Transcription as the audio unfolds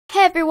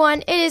Hey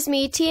everyone, it is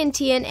me,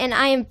 TNTeon, and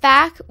I am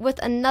back with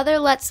another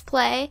Let's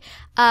Play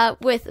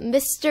with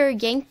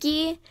Mr.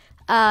 Yankee,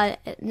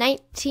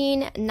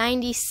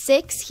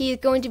 1996. He is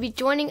going to be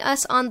joining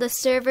us on the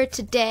server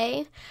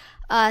today.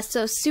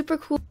 So super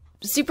cool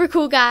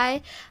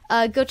guy.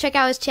 Go check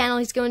out his channel.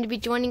 He's going to be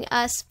joining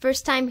us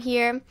first time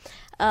here.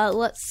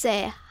 Let's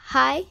say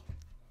hi.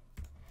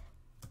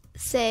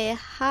 Say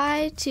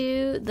hi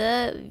to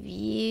the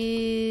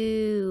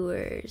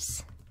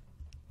viewers.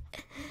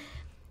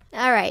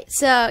 Alright,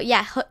 so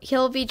yeah,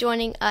 he'll be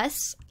joining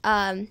us.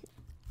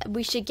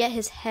 We should get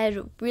his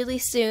head really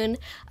soon,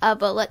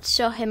 but let's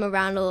show him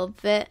around a little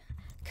bit.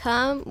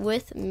 Come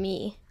with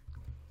me.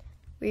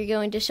 We're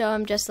going to show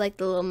him just like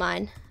the little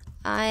mine.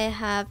 I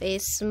have a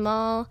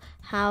small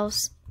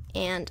house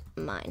and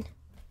mine.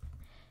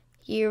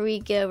 Here we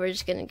go. We're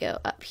just going to go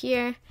up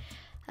here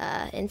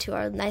into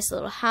our nice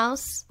little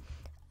house.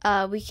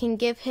 We can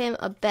give him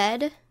a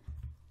bed.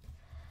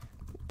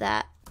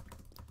 That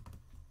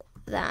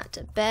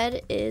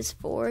bed is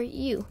for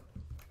you.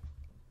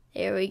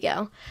 There we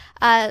go.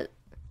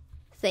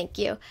 Thank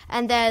you.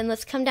 And then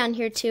let's come down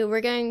here too.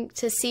 We're going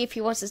to see if he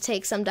wants to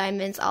take some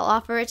diamonds. I'll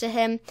offer it to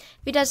him.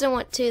 If he doesn't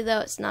want to, though,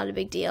 it's not a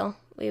big deal.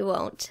 We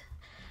won't.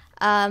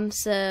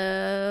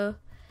 So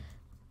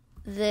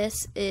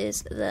this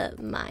is the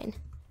mine,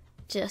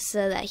 just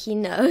so that he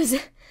knows.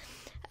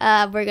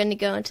 We're going to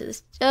go into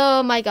this.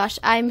 Oh my gosh,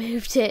 I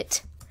moved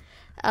it.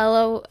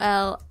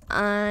 LOL,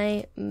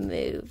 I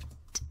moved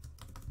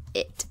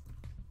it.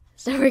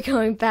 So we're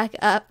going back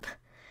up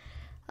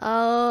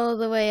all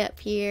the way up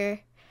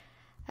here.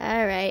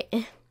 Alright.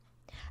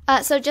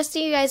 So just so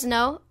you guys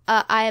know,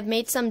 I have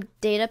made some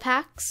data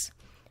packs.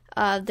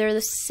 They're the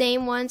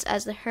same ones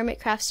as the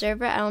Hermitcraft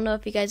server. I don't know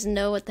if you guys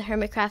know what the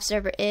Hermitcraft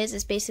server is.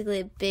 It's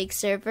basically a big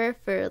server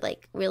for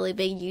like really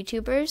big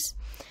YouTubers.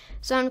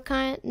 So I'm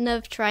kind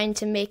of trying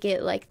to make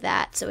it like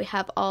that, so we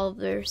have all of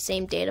their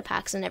same data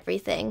packs and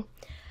everything.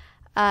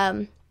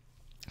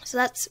 So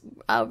that's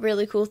a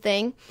really cool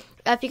thing.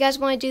 If you guys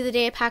want to do the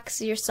data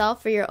packs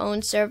yourself for your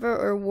own server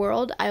or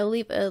world, I will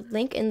leave a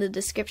link in the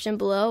description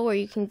below where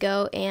you can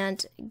go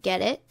and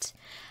get it.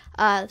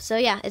 So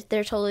yeah,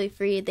 they're totally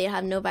free. They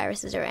have no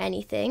viruses or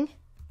anything.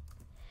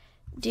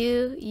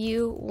 Do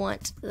you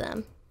want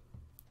them?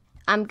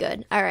 I'm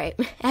good. Alright.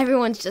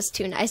 Everyone's just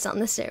too nice on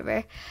the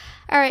server.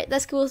 Alright,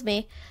 that's cool with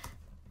me.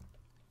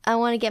 I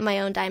want to get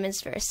my own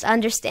diamonds first.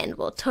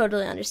 Understandable.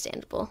 Totally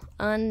understandable.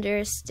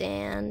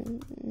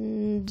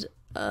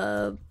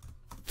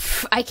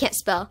 I can't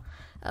spell.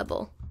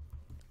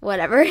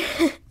 Whatever.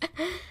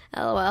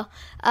 LOL.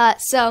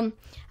 So,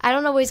 I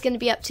don't know what he's going to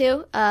be up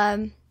to.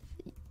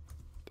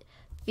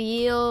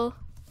 Feel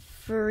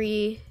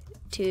free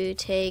to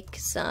take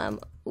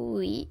some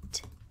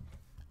wheat.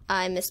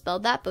 I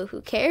misspelled that, but who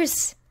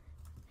cares?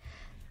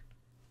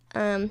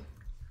 I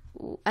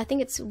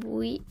think it's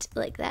wheat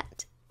like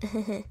that.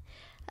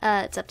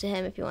 It's up to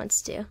him if he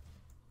wants to.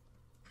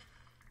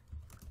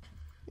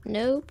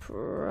 No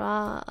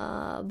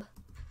prob.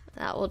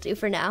 That will do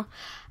for now.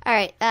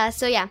 Alright,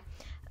 so yeah.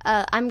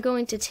 I'm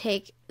going to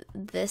take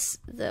this,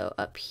 though,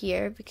 up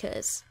here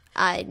because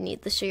I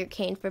need the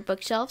sugarcane for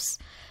bookshelves.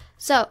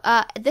 So,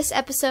 this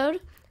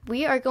episode,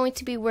 we are going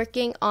to be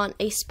working on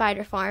a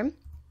spider farm.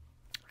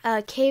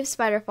 Cave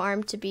spider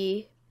farm, to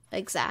be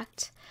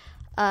exact.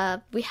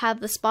 We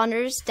have the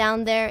spawners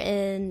down there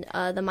in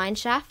the mine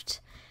shaft.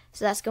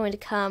 So that's going to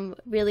come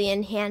really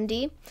in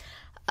handy.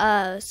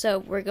 So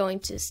we're going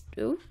to,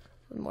 ooh,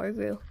 more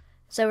grew.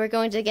 So we're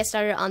going to get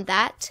started on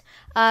that.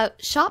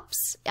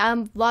 Shops,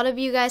 a lot of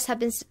you guys have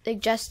been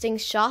suggesting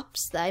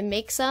shops that I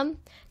make some,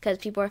 because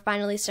people are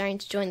finally starting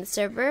to join the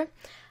server.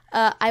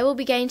 I will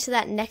be getting to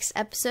that next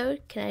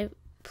episode. Can I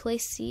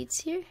place seeds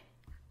here?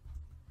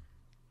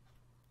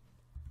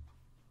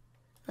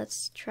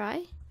 Let's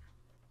try.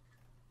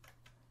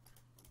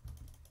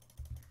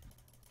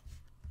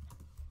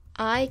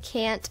 I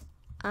can't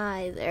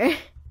either.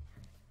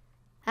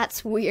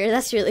 That's weird.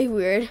 That's really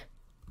weird.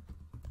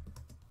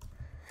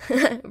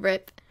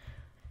 Rip.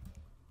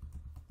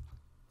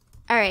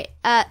 Alright,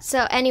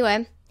 so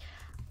anyway,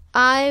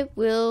 I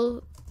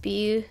will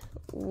be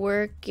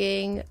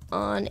working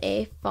on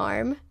a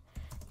farm.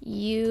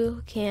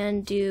 You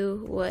can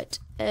do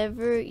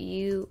whatever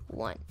you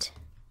want.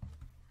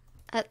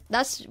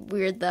 That's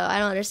weird though. I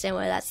don't understand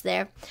why that's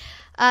there.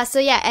 So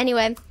yeah,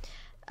 anyway,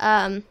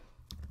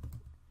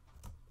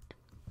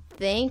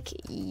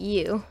 thank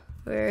you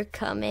for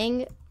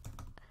coming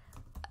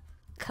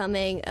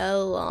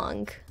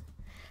along.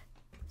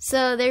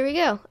 So there we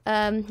go.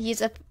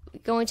 He's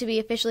going to be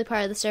officially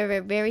part of the server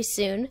very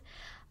soon.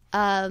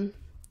 Also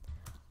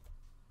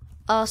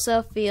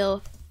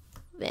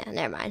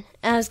never mind.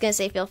 I was gonna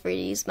say feel free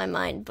to use my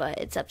mind, but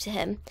it's up to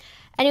him.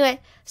 Anyway,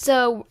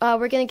 so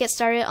we're gonna get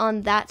started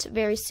on that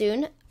very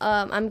soon.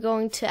 I'm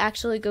going to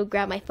actually go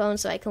grab my phone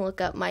so I can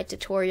look up my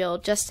tutorial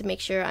just to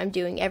make sure I'm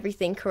doing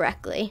everything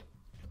correctly.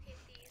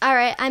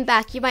 Alright, I'm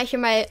back. You might hear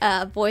my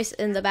voice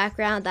in the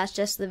background. That's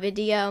just the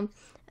video.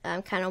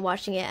 I'm kind of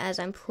watching it as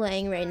I'm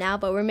playing right now,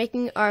 but we're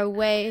making our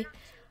way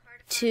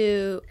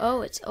to,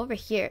 oh, it's over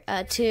here,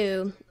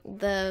 to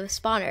the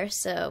spawner,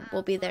 so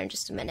we'll be there in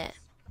just a minute.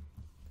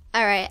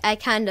 Alright, I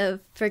kind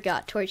of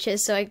forgot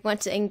torches, so I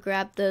went and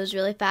grabbed those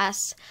really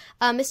fast.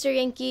 Mr.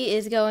 Yankee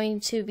is going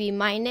to be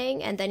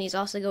mining, and then he's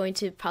also going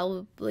to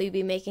probably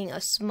be making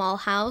a small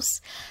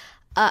house.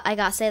 I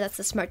gotta say that's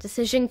a smart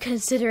decision,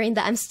 considering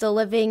that I'm still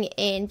living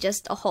in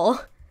just a hole.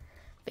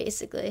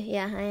 Basically,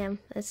 yeah, I am.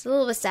 It's a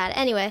little bit sad.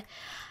 Anyway,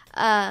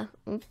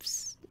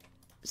 oops.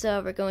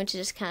 So we're going to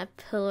just kind of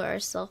pillar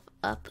ourselves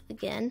up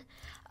again.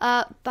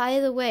 By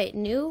the way,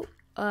 new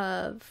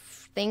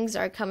things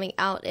are coming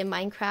out in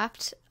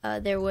Minecraft.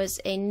 There was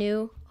a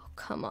new,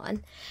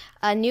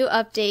 a new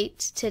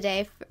update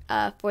today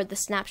for the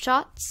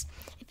snapshots.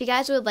 If you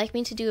guys would like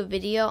me to do a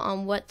video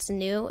on what's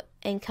new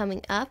and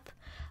coming up,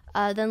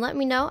 then let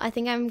me know. I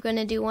think I'm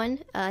gonna do one.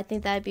 I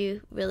think that'd be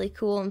really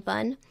cool and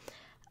fun.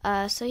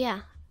 So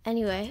yeah.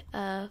 Anyway,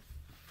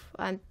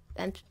 I'm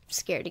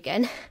scared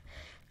again.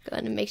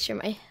 Going to make sure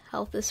my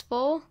health is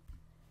full.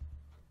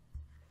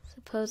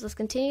 Let's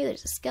continue.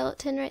 There's a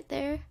skeleton right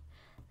there.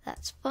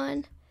 That's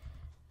fun.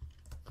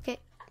 Okay.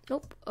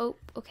 Nope. Oh,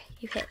 okay.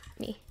 You hit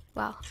me.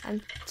 Wow,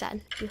 I'm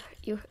sad.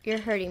 You're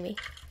hurting me.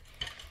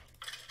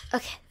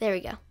 Okay, there we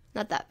go.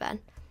 Not that bad.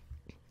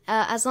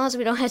 As long as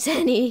we don't hit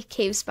any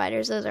cave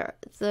spiders,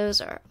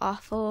 those are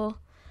awful.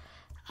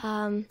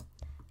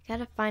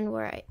 Gotta find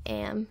where I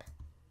am.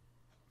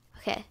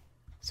 Okay,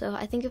 so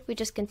I think if we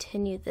just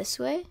continue this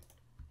way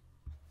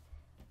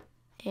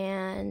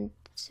and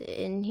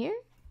in here,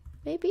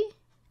 maybe?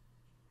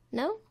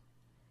 No?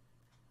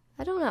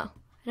 I don't know.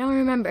 I don't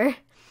remember.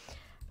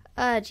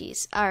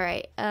 Geez.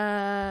 Alright,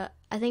 I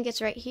think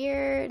it's right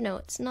here. No,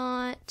 it's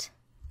not.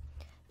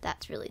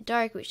 That's really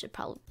dark. We should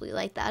probably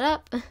light that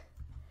up.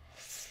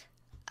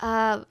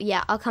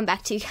 Yeah, I'll come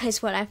back to you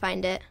guys when I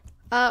find it.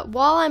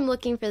 While I'm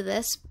looking for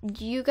this,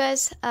 you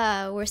guys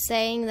were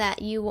saying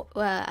that you,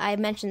 I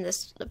mentioned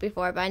this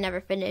before, but I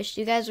never finished.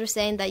 You guys were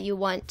saying that you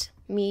want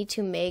me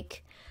to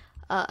make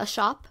a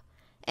shop,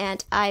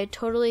 and I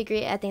totally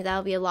agree. I think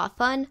that'll be a lot of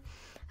fun.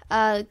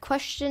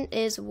 Question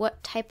is,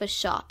 what type of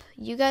shop?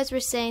 You guys were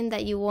saying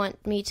that you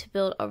want me to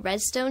build a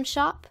redstone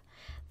shop,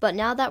 but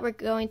now that we're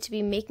going to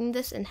be making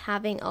this and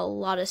having a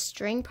lot of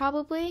string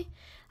probably,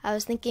 I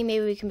was thinking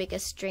maybe we can make a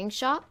string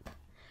shop.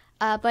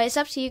 But it's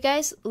up to you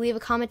guys. Leave a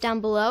comment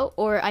down below,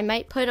 or I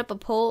might put up a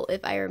poll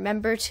if I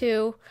remember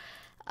to.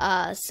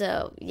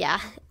 So yeah,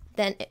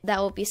 then that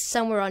will be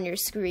somewhere on your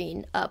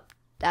screen up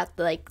at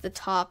like the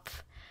top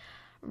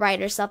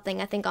right or something.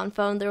 I think on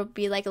phone there will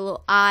be like a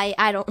little eye.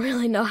 I don't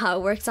really know how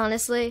it works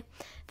honestly,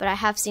 but I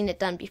have seen it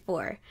done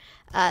before.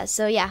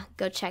 So yeah,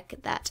 go check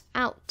that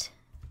out.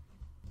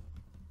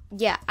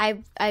 Yeah,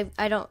 I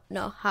don't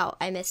know how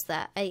I missed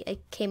that. I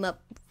came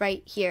up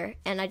right here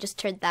and I just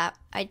turned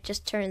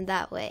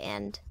that way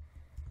and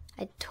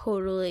I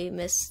totally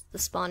missed the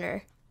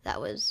spawner that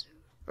was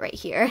right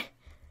here.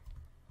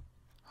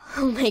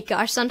 Oh my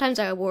gosh, sometimes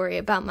I worry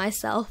about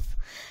myself.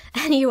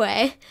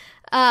 Anyway,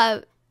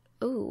 oh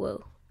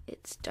whoa,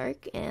 it's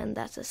dark and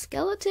that's a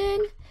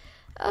skeleton.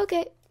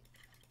 Okay,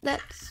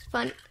 that's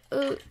fun.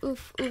 Ooh,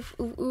 oof, oof,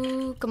 ooh,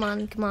 ooh. Come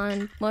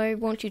on. Why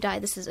won't you die?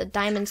 This is a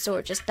diamond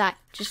sword. Just die.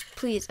 Just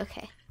please.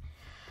 Okay.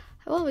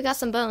 Well, we got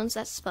some bones.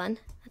 That's fun.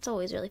 That's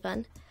always really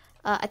fun.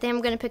 I think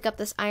I'm going to pick up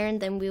this iron,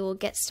 then we will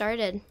get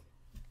started.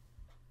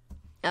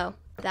 Oh,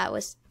 that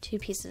was 2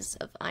 pieces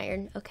of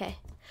iron. Okay.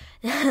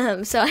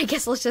 So I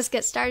guess let's just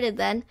get started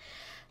then.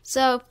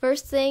 So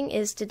first thing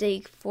is to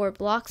dig 4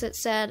 blocks, it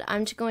said.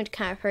 I'm just going to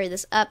kind of hurry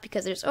this up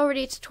because there's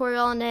already a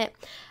tutorial on it.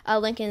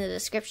 I'll link in the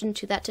description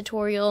to that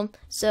tutorial.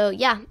 So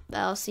yeah,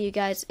 I'll see you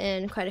guys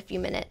in quite a few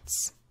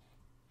minutes.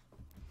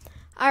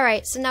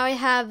 Alright, so now I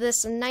have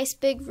this nice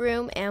big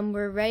room and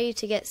we're ready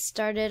to get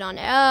started on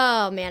it.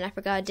 Oh man, I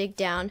forgot to dig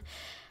down.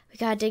 We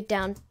gotta dig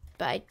down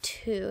by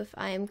 2 if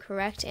I am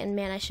correct. And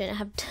man, I shouldn't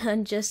have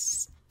done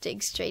just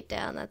dig straight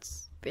down.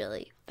 That's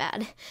really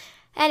bad.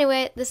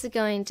 Anyway, this is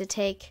going to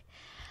take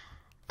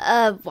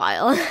a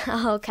while.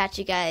 I'll catch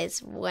you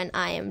guys when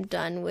I am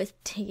done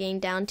with taking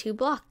down 2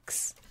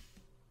 blocks.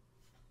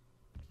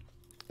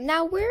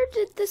 Now, where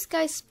did this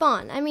guy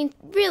spawn? I mean,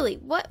 really,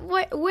 what,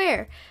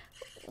 where,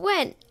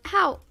 when,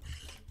 how?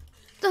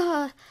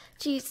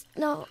 Jeez,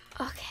 no,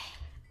 okay.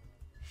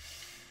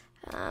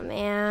 Oh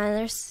man,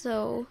 they're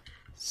so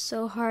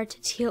hard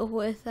to deal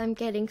with. I'm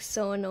getting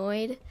so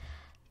annoyed.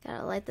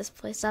 Gotta light this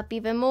place up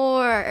even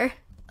more.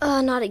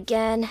 Oh, not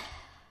again.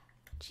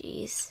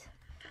 Jeez.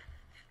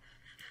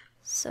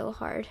 So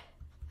hard.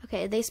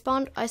 Okay, they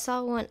spawned. I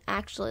saw one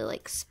actually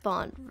like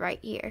spawned right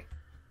here.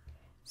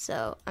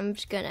 So I'm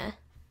just gonna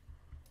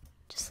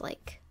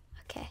like,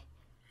 okay.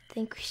 I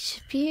think we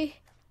should be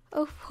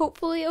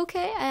hopefully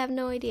okay. I have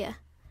no idea.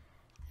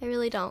 I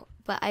really don't.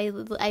 But I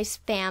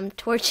spammed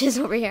torches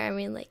over here. I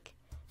mean, like,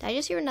 did I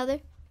just hear another?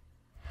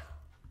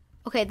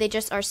 Okay, they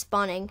just are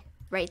spawning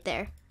right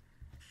there.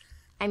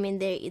 I mean,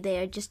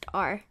 they just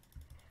are.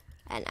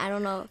 And I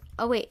don't know.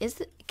 Oh wait,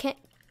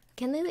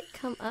 can they like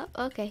come up?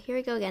 Okay, here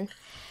we go again.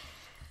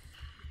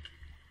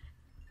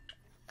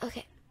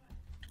 Okay.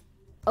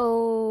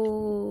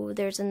 Oh,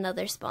 there's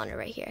another spawner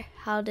right here.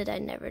 How did I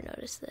never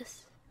notice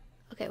this?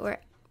 Okay,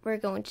 we're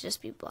going to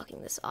just be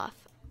blocking this off.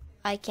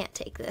 I can't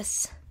take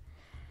this.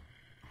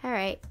 All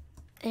right,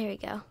 there we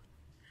go.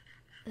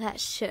 That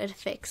should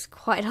fix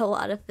quite a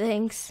lot of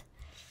things.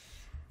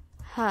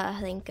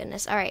 Thank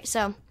goodness. All right,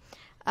 so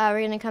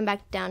we're gonna come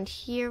back down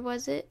here.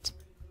 Was it?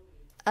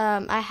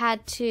 I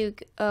had to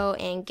go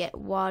and get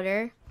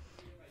water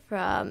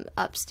from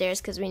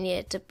upstairs because we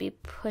needed to be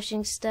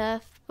pushing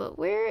stuff. But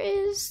where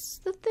is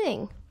the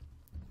thing?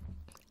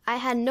 I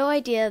had no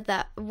idea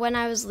that when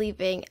I was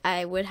leaving,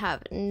 I would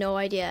have no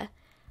idea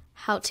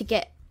how to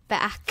get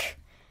back.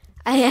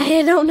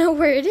 I don't know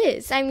where it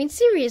is. I mean,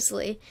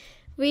 seriously.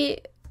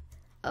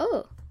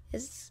 Oh,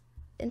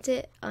 isn't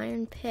it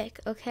iron pick?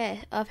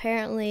 Okay,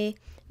 apparently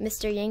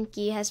Mr.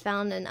 Yankee has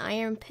found an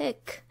iron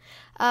pick.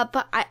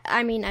 But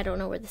I mean, I don't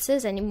know where this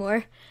is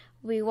anymore.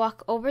 We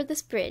walk over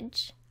this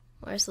bridge.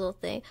 Where's the little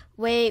thing?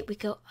 Wait, we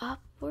go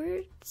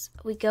upwards?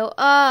 We go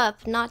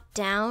up, not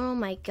down. Oh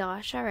my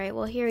gosh. All right,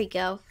 well, here we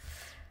go.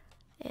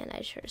 And I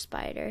just heard a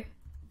spider.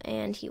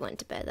 And he went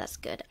to bed. That's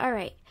good. All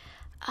right.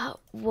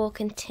 We'll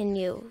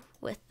continue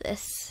with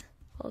this.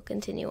 We'll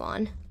continue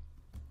on.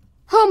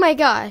 Oh my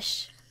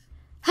gosh.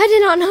 I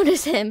did not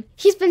notice him.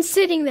 He's been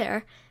sitting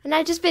there. And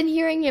I've just been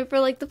hearing him for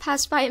like the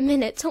past 5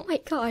 minutes. Oh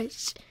my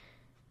gosh.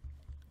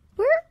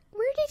 Where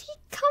did he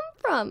come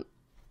from?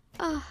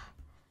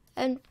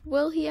 And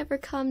will he ever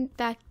come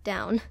back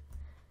down?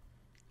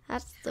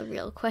 That's the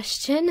real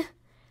question.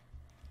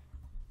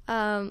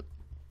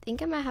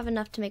 Think I might have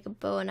enough to make a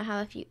bow, and I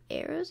have a few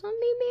arrows on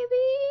me, maybe?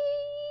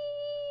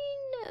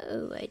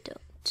 No, I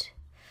don't.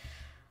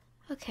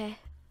 Okay.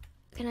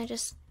 Can I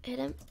just hit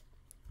him?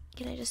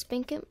 Can I just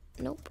spink him?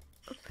 Nope.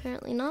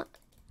 Apparently not.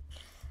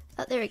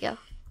 Oh, there we go.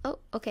 Oh,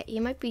 okay. He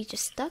might be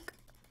just stuck.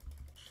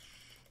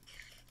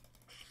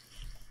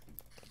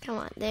 Come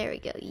on. There we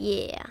go.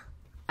 Yeah.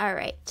 All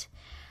right.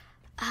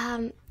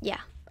 Yeah.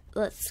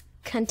 Let's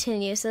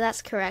continue. So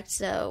that's correct.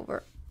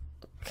 So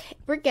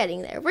we're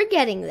getting there. We're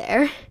getting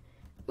there.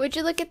 Would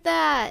you look at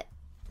that?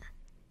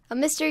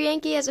 Mr.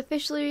 Yankee has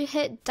officially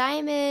hit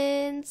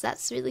diamonds.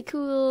 That's really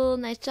cool.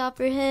 Nice job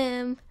for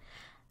him.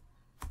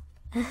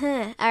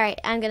 Alright,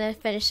 I'm gonna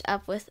finish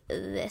up with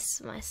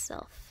this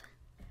myself.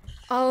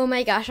 Oh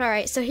my gosh,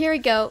 alright, so here we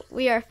go.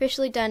 We are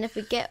officially done. If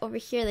we get over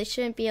here, they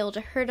shouldn't be able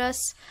to hurt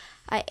us.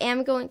 I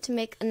am going to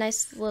make a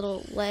nice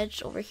little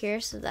ledge over here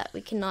so that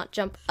we cannot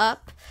jump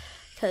up,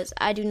 because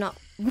I do not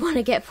want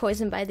to get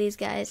poisoned by these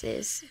guys.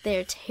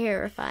 They're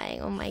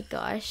terrifying. Oh my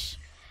gosh.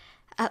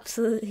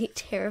 Absolutely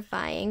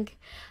terrifying.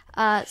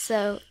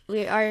 So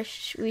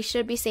we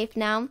should be safe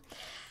now.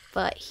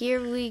 But here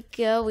we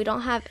go. We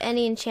don't have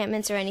any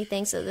enchantments or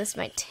anything, so this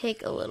might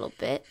take a little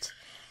bit.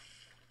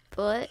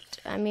 But,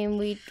 I mean,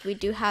 we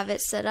do have it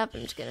set up.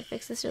 I'm just going to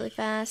fix this really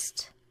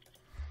fast.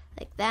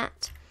 Like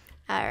that.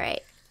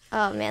 Alright.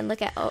 Oh, man,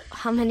 look at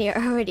how many are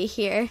already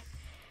here.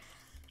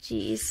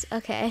 Jeez.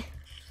 Okay.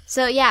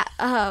 So, yeah,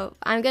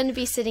 I'm going to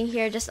be sitting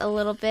here just a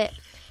little bit,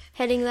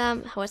 hitting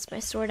them. What's my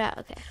sword at?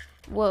 Okay.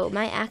 Whoa,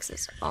 my axe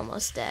is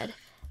almost dead.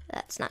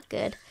 That's not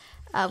good.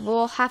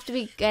 We'll have to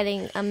be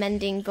getting a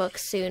mending book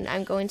soon.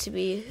 I'm going to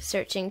be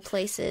searching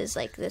places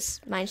like this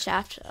mine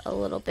shaft a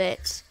little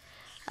bit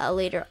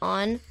later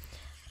on.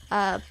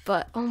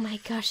 But, oh my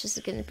gosh, this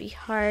is going to be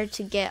hard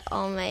to get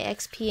all my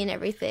XP and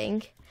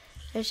everything.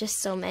 There's just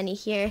so many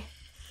here.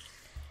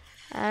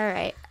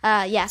 Alright,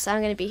 yeah, so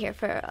I'm going to be here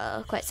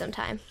for quite some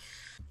time.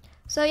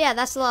 So yeah,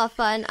 that's a lot of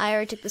fun. I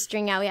already took the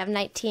string out. We have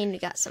 19. We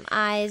got some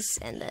eyes,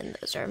 and then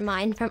those are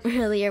mine from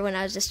earlier when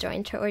I was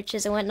destroying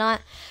torches and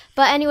whatnot.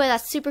 But anyway,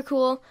 that's super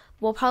cool.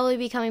 We'll probably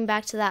be coming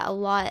back to that a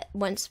lot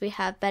once we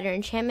have better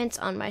enchantments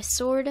on my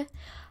sword.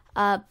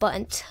 But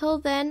until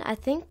then, I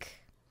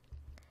think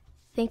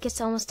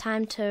it's almost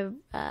time to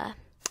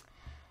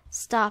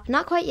stop.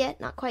 Not quite yet.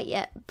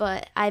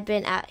 But I've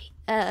been at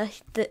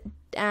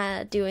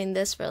doing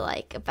this for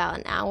like about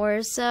an hour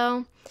or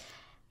so.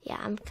 Yeah,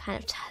 I'm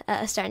kind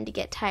of starting to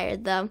get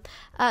tired, though.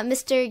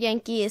 Mr.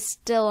 Yankee is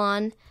still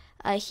on.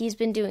 He's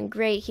been doing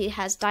great. He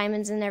has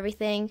diamonds and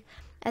everything.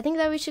 I think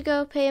that we should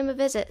go pay him a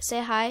visit.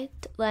 Say hi,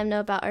 let him know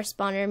about our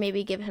spawner,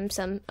 maybe give him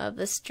some of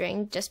the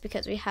string just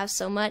because we have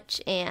so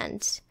much.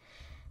 And,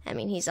 I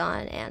mean, he's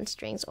on, and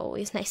string's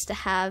always nice to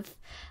have.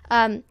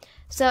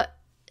 So,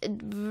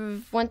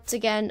 once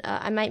again,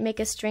 I might make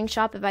a string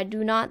shop. If I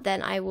do not,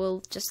 then I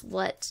will just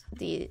let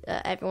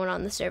everyone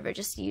on the server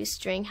just use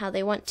string how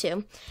they want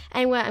to.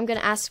 Anyway, I'm going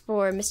to ask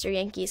for Mr.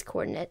 Yankee's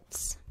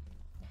coordinates.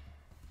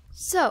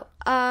 So,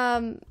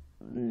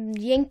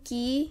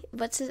 Yankee,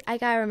 I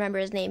gotta remember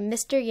his name,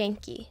 Mr.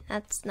 Yankee.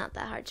 That's not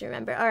that hard to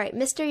remember. Alright,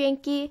 Mr.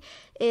 Yankee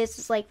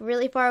is like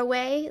really far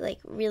away,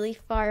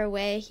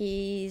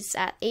 He's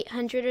at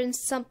 800 and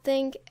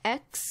something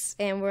X,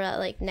 and we're at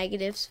like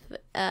negative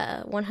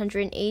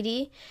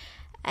 180,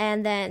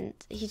 and then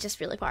he's just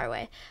really far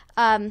away.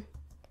 Oh,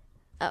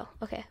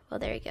 okay, well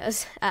there he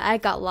goes. I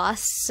got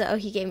lost, so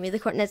he gave me the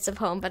coordinates of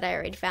home, but I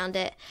already found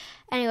it.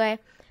 Anyway,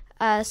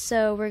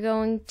 so we're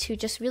going to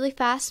just really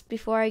fast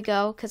before I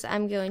go, because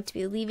I'm going to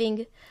be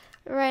leaving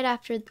right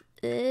after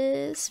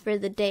this, for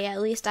the day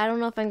at least. I don't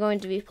know if I'm going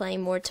to be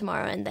playing more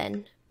tomorrow and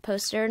then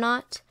post it or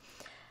not.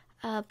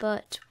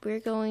 But we're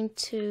going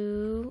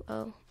to,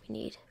 oh, we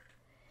need,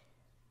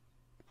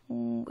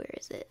 where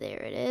is it?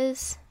 There it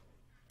is.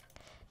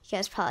 You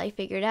guys probably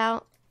figured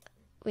out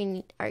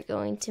we are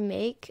going to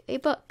make a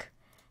book.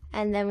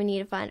 And then we need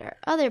to find our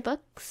other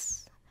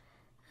books.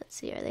 Let's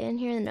see, are they in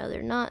here? No,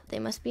 they're not. They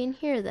must be in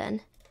here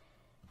then.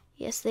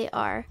 Yes, they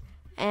are.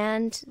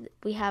 And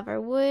we have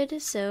our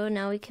wood, so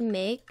now we can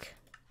make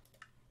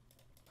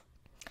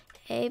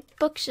a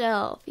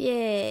bookshelf.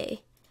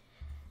 Yay!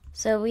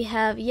 So we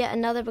have yet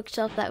another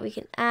bookshelf that we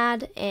can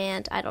add,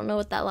 and I don't know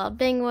what that loud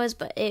bang was,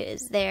 but it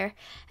is there.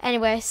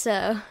 Anyway,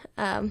 so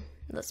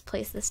let's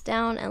place this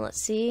down and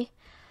let's see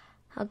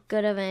how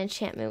good of an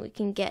enchantment we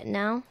can get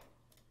now.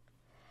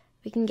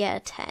 We can get a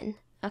 10.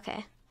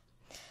 Okay.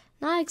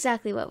 Not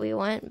exactly what we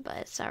want, but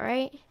it's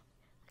alright.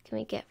 What can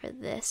we get for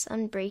this?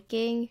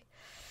 Unbreaking.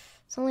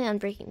 It's only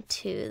unbreaking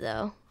 2,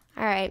 though.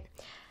 Alright.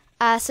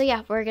 So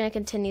yeah, we're going to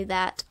continue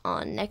that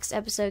on next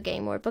episode,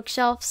 getting more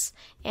bookshelves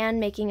and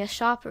making a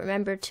shop.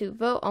 Remember to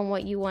vote on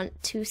what you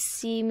want to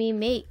see me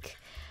make.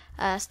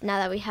 Now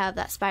that we have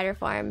that spider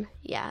farm,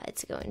 yeah,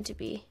 it's going to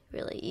be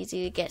really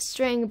easy to get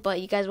string,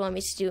 but you guys want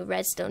me to do a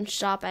redstone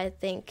shop, I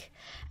think.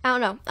 I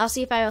don't know. I'll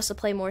see if I also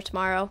play more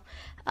tomorrow.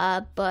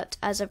 But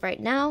as of right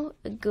now,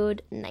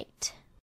 good night.